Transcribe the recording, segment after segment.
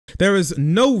There is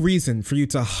no reason for you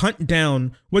to hunt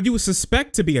down what you would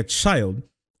suspect to be a child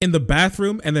in the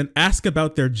bathroom and then ask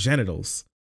about their genitals.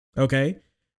 Okay?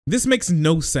 This makes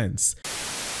no sense.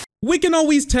 We can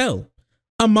always tell.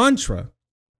 A mantra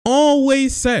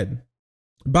always said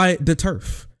by the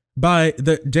TERF, by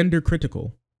the gender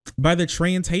critical, by the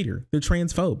trans hater, the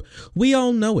transphobe. We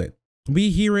all know it. We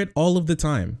hear it all of the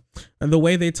time. And the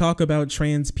way they talk about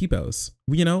trans peepos,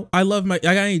 you know, I got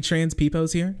any trans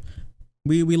peepos here.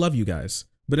 We love you guys,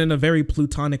 but in a very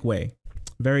plutonic way,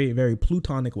 very, very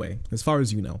plutonic way, as far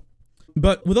as you know.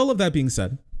 But with all of that being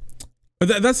said,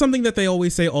 that's something that they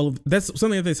always say that's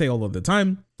something that they say all of the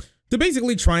time to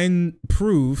basically try and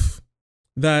prove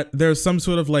that there's some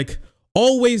sort of like,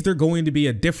 always there's going to be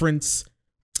a difference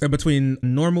between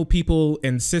normal people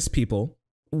and cis people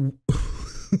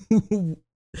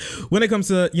when it comes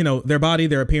to, you know, their body,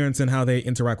 their appearance, and how they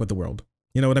interact with the world.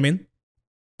 You know what I mean?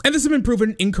 And this has been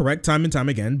proven incorrect time and time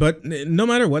again, but no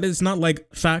matter what, it's not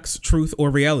like facts, truth,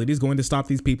 or reality is going to stop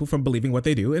these people from believing what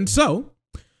they do. And so,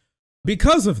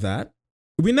 because of that,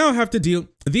 we now have to deal,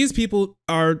 these people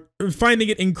are finding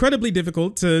it incredibly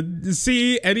difficult to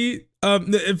see any,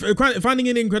 finding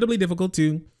it incredibly difficult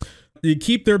to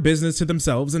keep their business to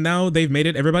themselves, and now they've made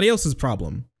it everybody else's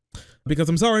problem. Because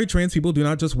I'm sorry, trans people do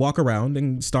not just walk around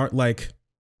and start like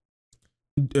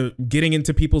getting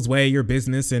into people's way or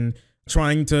business and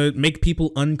trying to make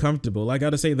people uncomfortable. I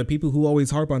gotta say, the people who always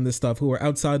harp on this stuff, who are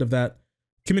outside of that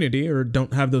community or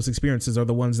don't have those experiences, are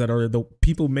the ones that are the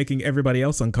people making everybody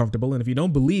else uncomfortable. And if you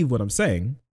don't believe what I'm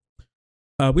saying,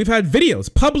 we've had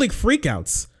videos, public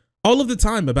freakouts all of the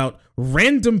time about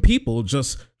random people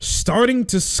just starting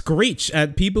to screech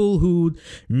at people who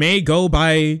may go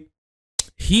by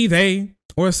he, they,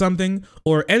 or something,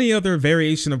 or any other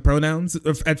variation of pronouns.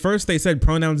 At first they said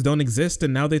pronouns don't exist,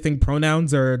 and now they think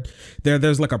pronouns are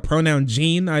there's like a pronoun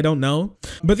gene. I don't know,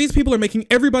 but these people are making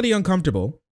everybody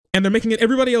uncomfortable, and they're making it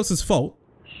everybody else's fault.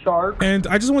 Shark. And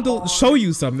I just want to show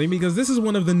you something, because this is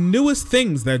one of the newest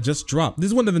things that just dropped. This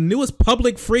is one of the newest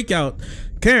public freakout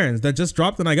Karens that just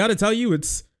dropped, and I gotta tell you,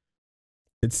 it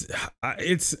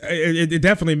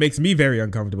definitely makes me very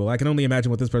uncomfortable. I can only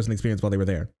imagine what this person experienced while they were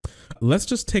there. Let's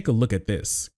just take a look at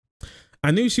this.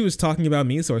 I knew she was talking about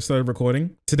me, so I started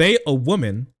recording. Today, a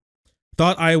woman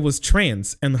thought I was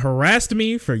trans and harassed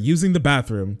me for using the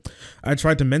bathroom. I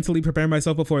tried to mentally prepare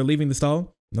myself before leaving the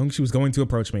stall, knowing she was going to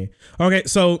approach me. Okay,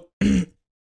 so when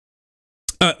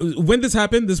this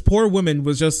happened, this poor woman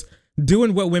was just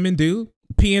doing what women do,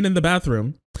 peeing in the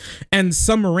bathroom, and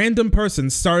some random person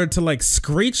started to like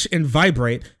screech and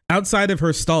vibrate outside of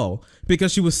her stall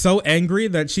because she was so angry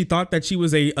that she thought that she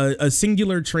was a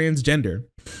singular transgender,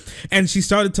 and she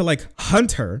started to like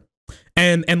hunt her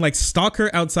and like stalk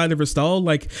her outside of her stall.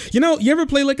 Like, you know, you ever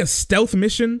play like a stealth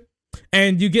mission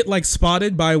and you get like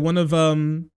spotted by one of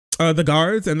the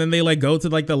guards, and then they like go to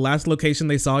like the last location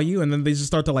they saw you, and then they just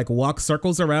start to like walk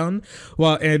circles around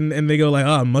while and they go like,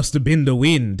 oh, must have been the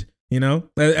wind, you know,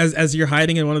 as you're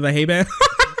hiding in one of the hay bales.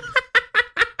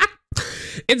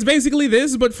 It's basically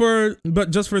this, but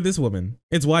just for this woman.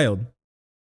 It's wild.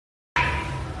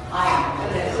 I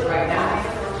am this right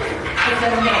now. It's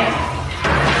a man.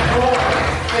 Or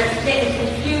it's getting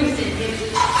confused in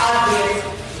his obvious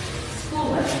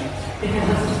schooling. Because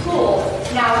the school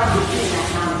now teaching that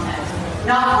nonsense,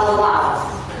 not allowed.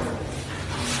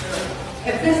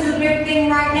 If this is a big thing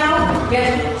right now,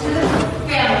 get it to the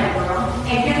family room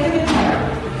and get them in there.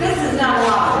 This is not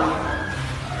allowed.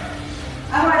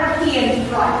 I want to pee in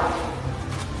front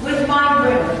with my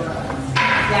ribbon.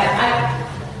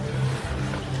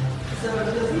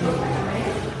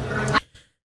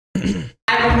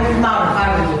 I will come out if I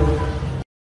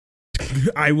were you.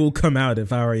 I will come out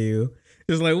if I were you.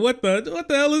 It's like, what the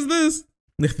hell is this?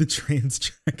 The trans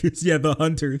trackers, yeah, the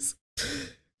hunters.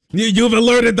 You've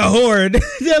alerted the horde.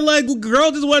 They're like,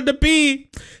 girl just wanted to pee.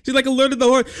 She's like, alerted the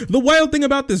horde. The wild thing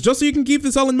about this, just so you can keep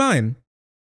this all in mind,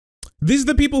 these are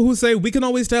the people who say, we can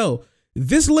always tell.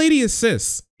 This lady is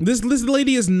cis. This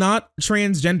lady is not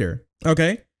transgender.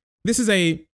 Okay, this is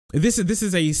a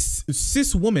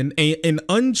cis woman, an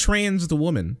untransed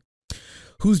woman,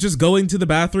 who's just going to the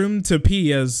bathroom to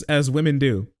pee as women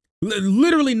do.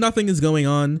 Literally nothing is going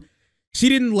on. She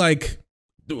didn't like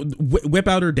whip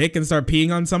out her dick and start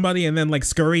peeing on somebody and then like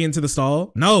scurry into the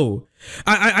stall. No,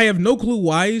 I have no clue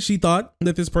why she thought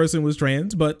that this person was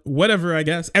trans, but whatever, I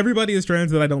guess. Everybody is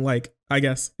trans that I don't like, I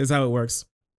guess, is how it works.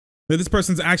 But this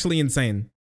person's actually insane.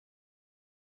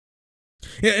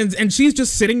 Yeah, and she's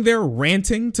just sitting there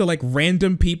ranting to like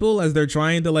random people as they're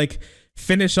trying to like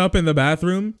finish up in the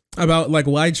bathroom about like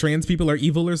why trans people are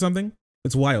evil or something.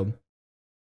 It's wild.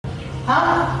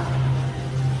 Huh?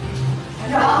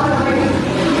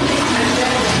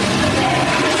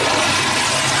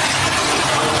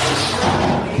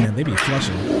 They be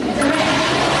flushing. It's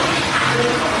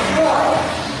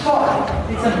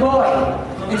a boy.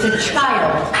 It's a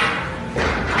child.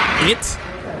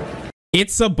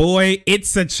 It's a boy.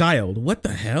 It's a child. What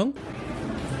the hell?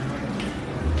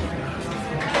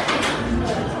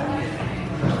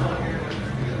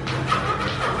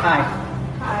 Hi.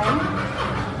 Hi,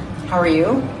 How are you?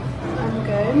 I'm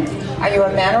good. Are you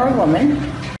a man or a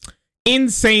woman?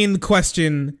 Insane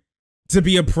question to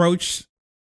be approached.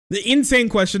 The insane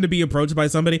question to be approached by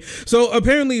somebody. So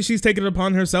apparently she's taken it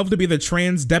upon herself to be the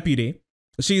trans deputy.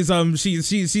 She's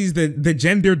the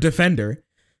gender defender.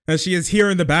 She is here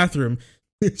in the bathroom.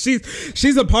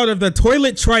 She's a part of the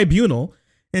toilet tribunal,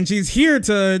 and she's here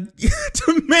to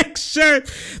to make sure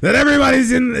that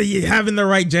everybody's having the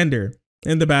right gender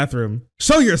in the bathroom.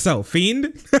 Show yourself,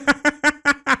 fiend.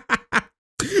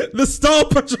 The stall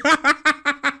patrol.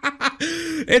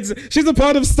 She's a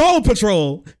part of stall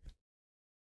patrol.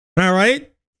 All right,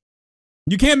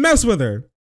 you can't mess with her.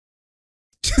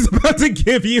 She's about to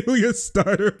give you your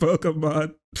starter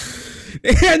Pokemon.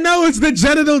 Yeah, no, it's the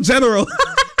genital general.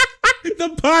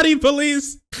 The potty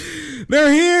police.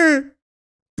 They're here.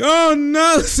 Oh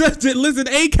no! Listen,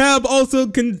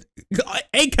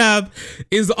 ACAB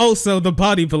is also the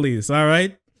potty police. All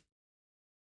right.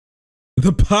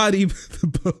 The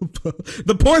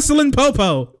porcelain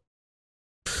popo.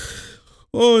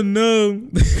 Oh no!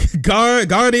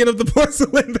 Guardian of the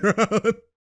porcelain throne.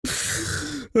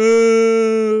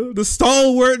 The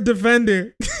stalwart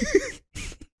defender.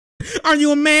 Are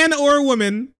you a man or a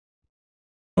woman?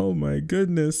 Oh my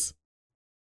goodness.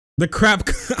 The crap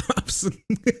cops.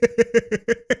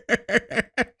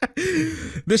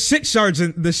 The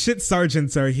shit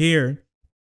sergeants are here.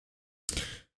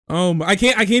 I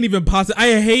can't even possibly.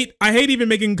 I hate even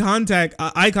making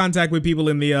eye contact with people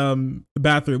in the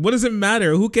bathroom. What does it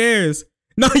matter? Who cares?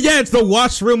 No, yeah, it's the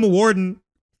washroom warden.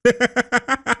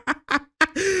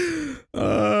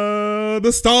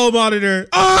 The stall monitor.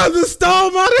 Oh, the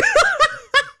stall monitor.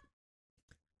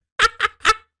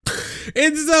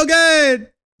 It's so good.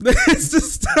 It's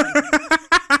just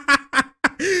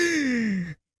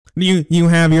you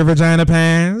have your vagina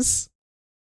pass?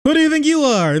 Who do you think you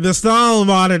are? The stall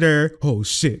monitor. Oh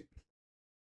shit.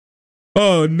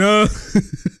 Oh no.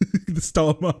 The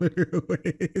stall monitor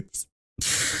waits.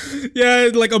 Yeah,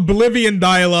 like Oblivion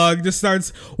dialogue just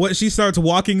starts. She starts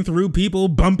walking through people,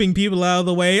 bumping people out of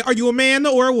the way. Are you a man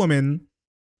or a woman?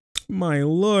 My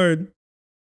lord.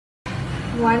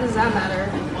 Why does that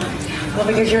matter? Well,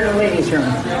 because you're in a ladies' room.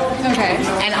 Okay.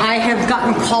 And I have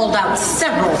gotten called out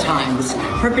several times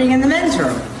for being in the men's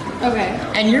room. Okay.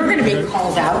 And you're going to be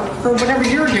called out for whatever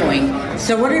you're doing.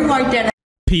 So what are you identifying?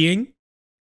 Peeing?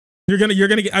 You're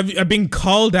gonna get. I'm being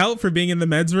called out for being in the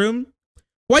men's room.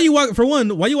 Why you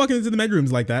walking into the med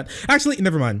rooms like that? Actually,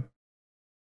 never mind.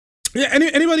 Yeah,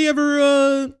 anybody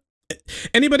ever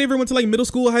went to like middle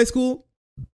school, high school?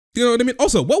 You know what I mean?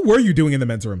 Also, what were you doing in the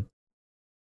men's room?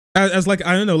 As like,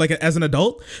 I don't know, like as an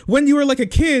adult? When you were like a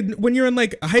kid, when you're in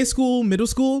like high school, middle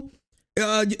school,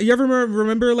 you ever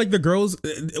remember like the girls,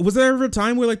 was there ever a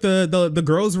time where like the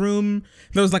girls' room,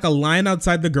 there was like a line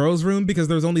outside the girls' room because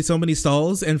there was only so many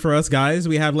stalls, and for us guys,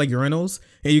 we have like urinals,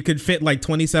 and you could fit like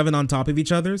 27 on top of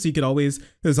each other, so you could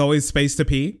there's always space to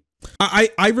pee.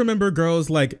 I remember girls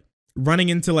like running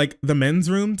into like the men's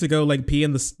room to go like pee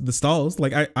in the stalls.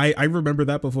 Like I remember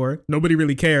that before. Nobody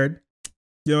really cared.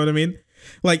 You know what I mean?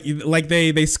 Like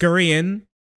they scurry in,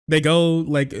 they go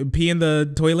like pee in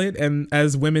the toilet, and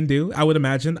as women do, I would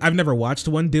imagine. I've never watched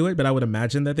one do it, but I would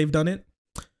imagine that they've done it.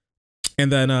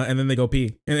 And then they go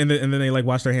pee, and then they like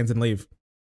wash their hands and leave.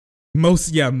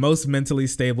 Most mentally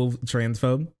stable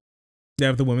transphobe.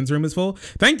 Yeah, if the women's room is full.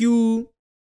 Thank you.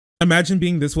 Imagine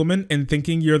being this woman and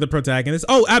thinking you're the protagonist.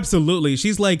 Oh, absolutely.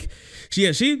 She's like, she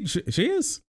is. She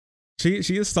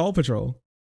is stall patrol.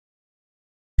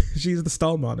 She's the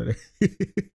stall monitor.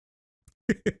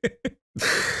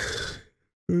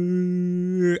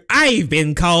 I've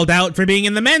been called out for being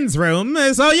in the men's room,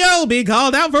 so you'll be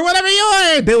called out for whatever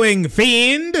you're doing,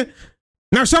 fiend.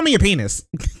 Now show me your penis.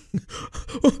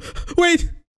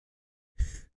 Wait.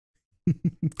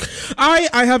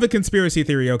 I have a conspiracy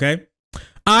theory, okay?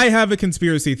 I have a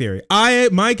conspiracy theory.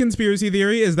 My conspiracy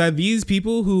theory is that these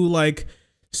people who like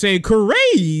say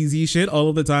crazy shit all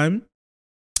of the time,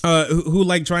 who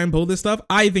like try and pull this stuff,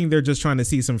 I think they're just trying to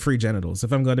see some free genitals.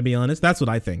 If I'm going to be honest, that's what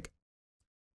I think.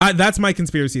 That's my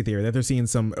conspiracy theory, that they're seeing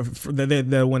some,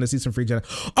 they want to see some free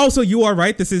genitals. Also, you are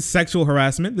right. This is sexual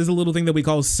harassment. There's a little thing that we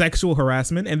call sexual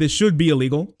harassment, and this should be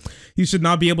illegal. You should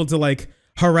not be able to like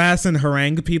harass and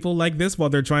harangue people like this while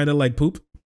they're trying to like poop.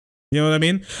 You know what I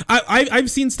mean? I've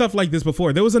seen stuff like this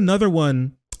before. There was another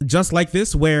one just like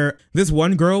this where this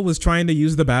one girl was trying to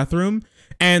use the bathroom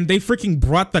and they freaking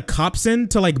brought the cops in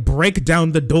to like break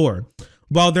down the door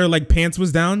while their like pants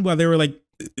was down while they were like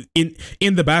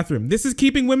in the bathroom. This is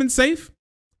keeping women safe.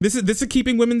 This is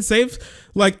keeping women safe.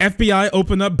 Like FBI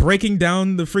open up, breaking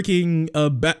down the freaking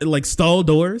like stall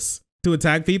doors to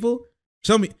attack people.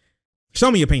 Show me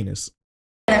your penis.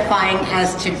 Identifying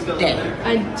as today.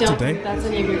 I don't Today? think that's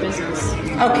any of your business.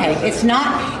 Okay, it's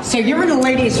not. So you're in a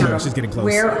ladies' room she's getting close.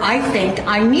 where I think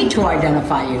I need to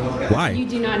identify you. Why? You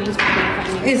do not need to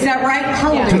identify me. Is that right?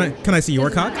 How old are you? Can I see your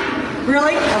cock?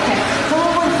 Really? Okay.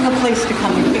 We'll wait for the police to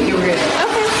come and figure it out.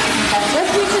 Okay.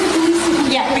 Let's wait for the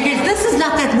police. Yeah, because this is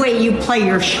not the way you play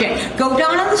your shit. Go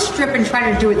down on the strip and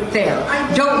try to do it there.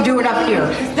 Don't do it up here.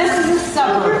 This is a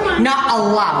suburb. Not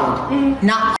allowed.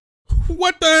 Not.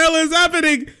 What the hell is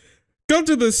happening? Go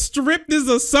to the strip. This is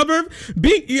a suburb.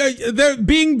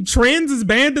 Being trans is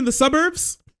banned in the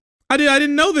suburbs. I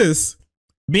didn't know this.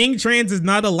 Being trans is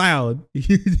not allowed.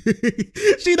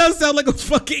 She does sound like a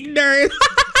fucking nerd.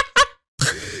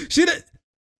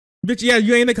 Bitch, yeah,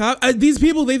 you ain't a cop. These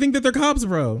people, they think that they're cops,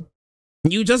 bro.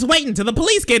 You just wait until the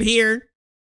police get here.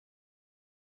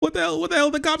 What the hell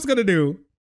are the cops gonna do?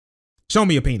 Show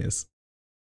me a penis.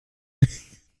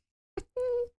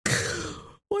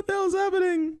 What the hell's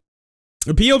happening?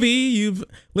 POV,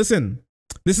 listen,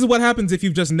 this is what happens if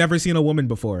you've just never seen a woman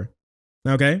before.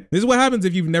 Okay? This is what happens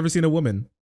if you've never seen a woman.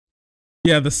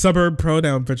 Yeah, the suburb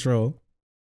pronoun patrol.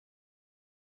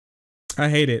 I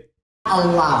hate it.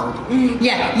 Allowed.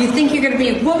 Yeah, you think you're going to be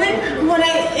a woman?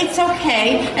 It's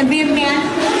okay. And be a man?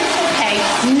 It's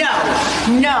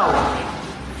okay. No.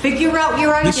 Figure out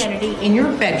your identity in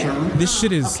your bedroom. This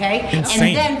shit is And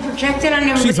insane. then project it on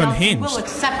everybody She's else. unhinged. We'll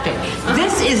accept it.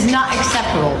 This is not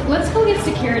acceptable. Let's go get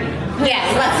security.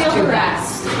 Yeah, let's feel do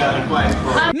harassed.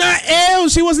 Nah, ew,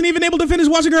 she wasn't even able to finish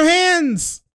washing her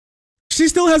hands. She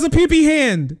still has a pee-pee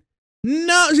hand.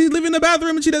 No, she's leaving the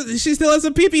bathroom and she still has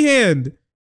a pee-pee hand.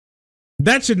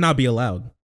 That should not be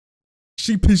allowed.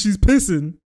 She's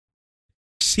pissing.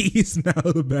 She's now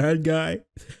the bad guy.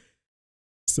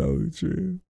 So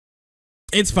true.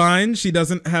 It's fine. She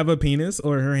doesn't have a penis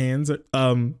or her hands are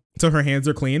so her hands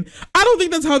are clean. I don't think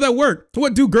that's how that works.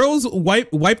 What do girls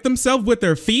wipe themselves with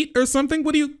their feet or something?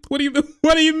 What do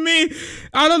you mean?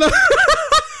 I don't know.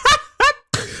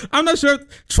 I'm not sure.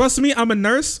 Trust me, I'm a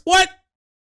nurse. What?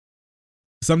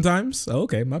 Sometimes. Oh,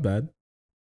 okay, my bad.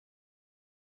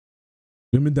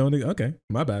 Women don't. Okay,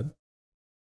 my bad.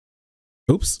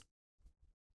 Oops.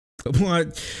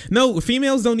 What? No,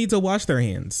 females don't need to wash their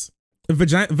hands.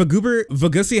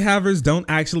 Vagussy havers don't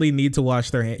actually need to wash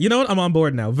their hands. You know what? I'm on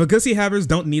board now. Vagussy havers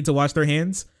don't need to wash their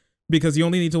hands because you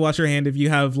only need to wash your hand if you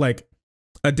have like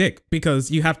a dick, because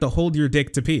you have to hold your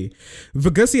dick to pee.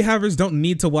 Vagussy havers don't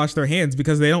need to wash their hands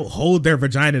because they don't hold their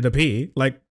vagina to pee.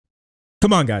 Like,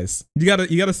 come on, guys. You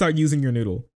gotta start using your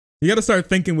noodle. You gotta start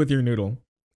thinking with your noodle.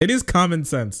 It is common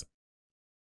sense.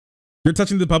 You're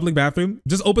touching the public bathroom?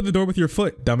 Just open the door with your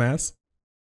foot, dumbass.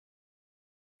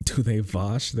 Do they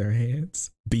wash their hands?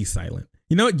 Be silent.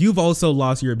 You know what? You've also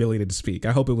lost your ability to speak.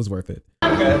 I hope it was worth it.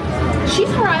 She's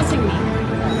harassing me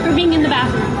for being in the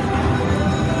bathroom.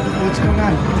 What's going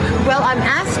on? Well, I'm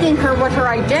asking her what her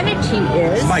identity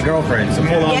is. It's my girlfriend. Some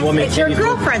full-on Yes, woman. it's your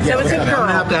girlfriend, so it's a girl.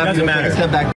 Doesn't matter.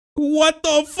 Step back. What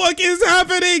the fuck is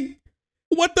happening?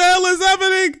 What the hell is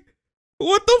happening?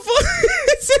 What the fuck?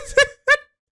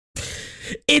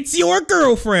 It's your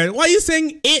girlfriend. Why are you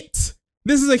saying it?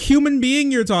 This is a human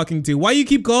being you're talking to. Why you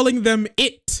keep calling them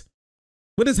it?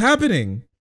 What is happening?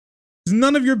 It's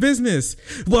none of your business.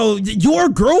 Well, your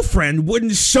girlfriend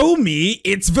wouldn't show me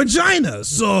its vagina,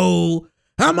 so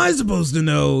how am I supposed to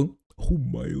know? Oh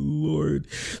my lord.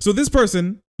 So this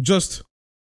person just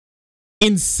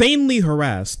insanely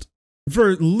harassed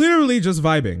for literally just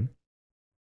vibing.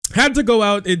 Had to go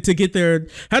out to get their,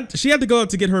 she had to go out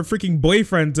to get her freaking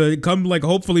boyfriend to come like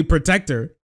hopefully protect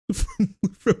her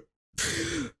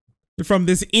from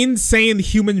this insane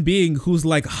human being who's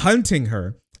like hunting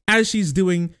her as she's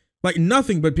doing like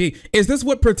nothing but pee. Is this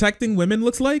what protecting women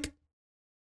looks like?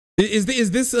 Is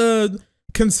this a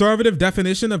conservative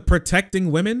definition of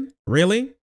protecting women?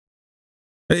 Really?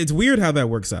 It's weird how that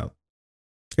works out.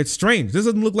 It's strange. This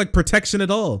doesn't look like protection at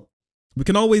all. We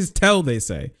can always tell, they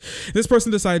say. This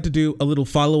person decided to do a little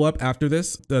follow-up after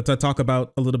this to talk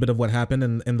about a little bit of what happened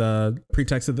in the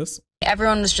pretext of this.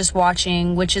 Everyone was just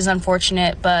watching, which is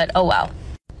unfortunate, but oh well.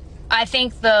 I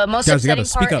think the most upsetting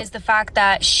part is the fact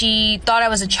that she thought I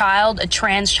was a child, a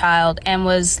trans child, and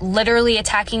was literally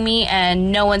attacking me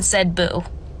and no one said boo.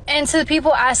 And to the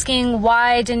people asking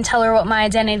why I didn't tell her what my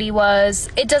identity was,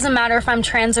 it doesn't matter if I'm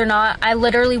trans or not. I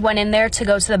literally went in there to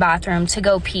go to the bathroom, to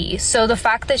go pee. So the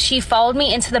fact that she followed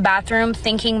me into the bathroom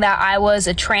thinking that I was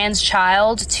a trans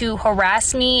child to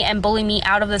harass me and bully me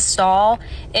out of the stall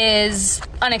is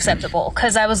unacceptable,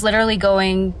 because I was literally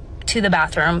going to the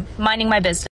bathroom, minding my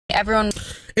business. Everyone...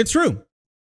 It's true.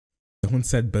 Someone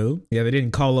said boo. Yeah, they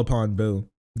didn't call upon boo.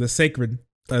 The sacred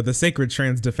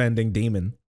trans defending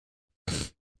demon.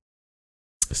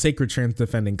 Sacred trans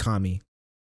defending commie.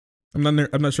 I'm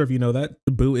not sure if you know that.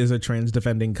 Boo is a trans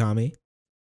defending commie.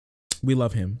 We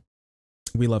love him.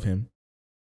 We love him.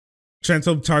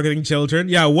 Transphobe targeting children.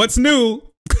 Yeah, what's new?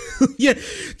 Yeah,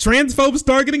 transphobes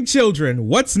targeting children.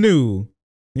 What's new?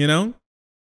 You know?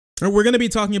 We're going to be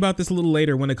talking about this a little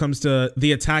later when it comes to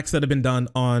the attacks that have been done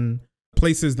on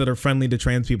places that are friendly to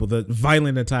trans people, the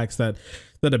violent attacks that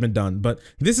have been done. But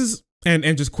this is, and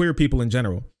just queer people in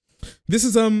general. This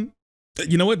is,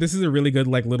 you know what? This is a really good,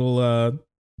 like, little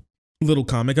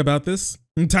comic about this.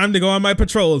 Time to go on my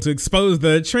patrol to expose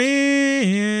the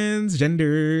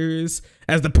transgenders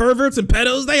as the perverts and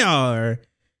pedos they are.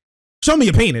 Show me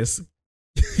your penis.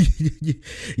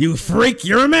 You freak,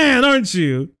 you're a man, aren't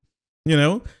you? You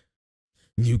know?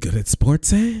 You good at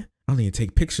sports, eh? I'll need to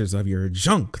take pictures of your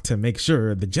junk to make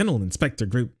sure the General Inspector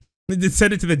group.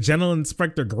 Send it to the General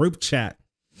Inspector group chat.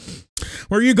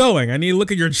 Where are you going? I need to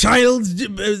look at your child's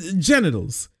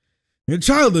genitals. Your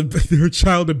child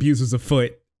abuse is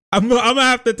afoot. I'm gonna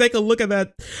have to take a look at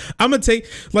that. I'm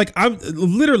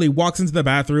literally walks into the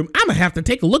bathroom. I'm gonna have to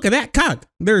take a look at that cock.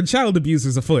 There are child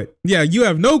abusers afoot. Yeah, you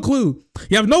have no clue.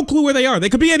 You have no clue where they are. They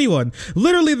could be anyone.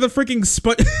 Literally the freaking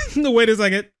wait a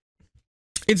second.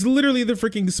 It's literally the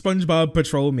freaking SpongeBob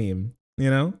Patrol meme. You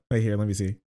know? Right here. Let me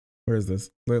see. Where is this?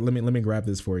 Let me grab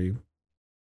this for you.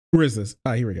 Where is this?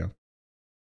 Ah, here we go.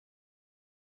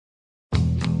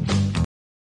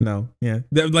 No, yeah,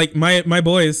 like my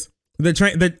boys, the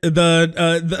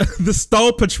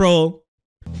stall patrol,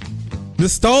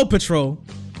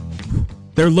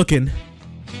 they're looking,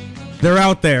 they're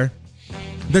out there,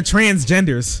 the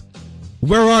transgenders,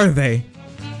 where are they?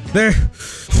 They're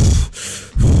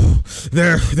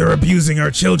abusing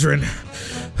our children.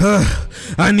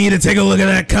 I need to take a look at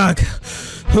that cock.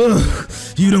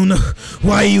 You don't know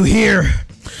why are you here?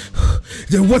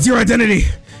 What's your identity?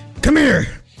 Come here.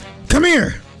 Come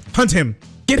here. Hunt him.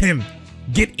 Get him.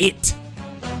 Get it.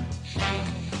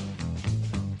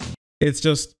 It's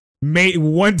just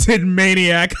wanted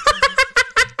maniac.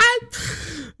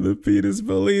 The penis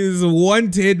bully is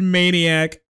wanted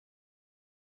maniac.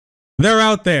 They're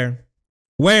out there.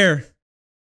 Where?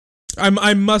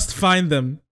 I must find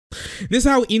them. This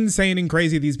is how insane and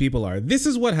crazy these people are. This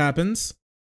is what happens.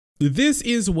 This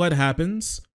is what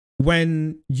happens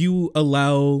when you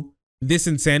allow this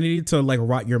insanity to like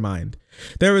rot your mind.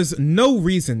 There is no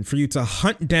reason for you to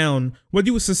hunt down what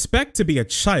you would suspect to be a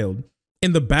child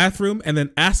in the bathroom and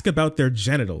then ask about their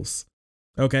genitals.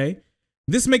 Okay?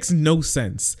 This makes no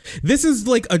sense. This is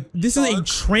like a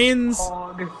trans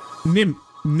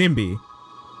NIMBY.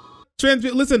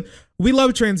 Listen, we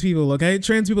love trans people, okay?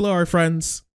 Trans people are our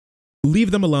friends.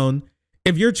 Leave them alone.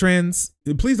 If you're trans,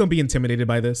 please don't be intimidated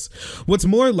by this. What's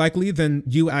more likely than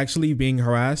you actually being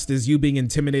harassed is you being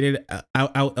intimidated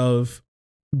out of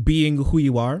being who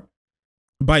you are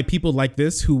by people like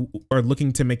this who are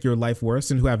looking to make your life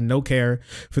worse and who have no care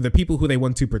for the people who they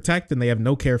want to protect, and they have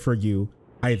no care for you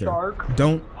either.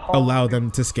 Don't allow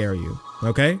them to scare you,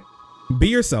 okay? Be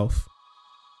yourself.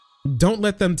 Don't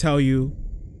let them tell you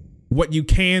what you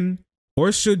can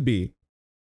or should be.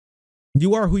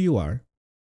 You are who you are.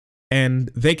 And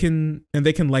they can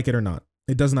like it or not.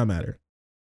 It does not matter.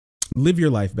 Live your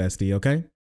life, bestie, okay?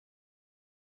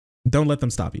 Don't let them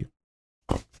stop you.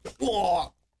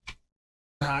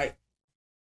 Hi.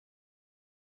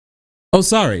 Oh,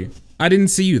 sorry. I didn't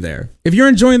see you there. If you're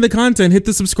enjoying the content, hit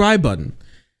the subscribe button.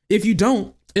 If you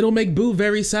don't, it'll make Boo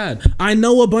very sad. I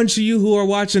know a bunch of you who are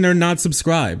watching are not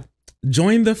subscribed.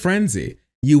 Join the frenzy.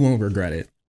 You won't regret it.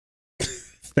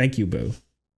 Thank you, Boo.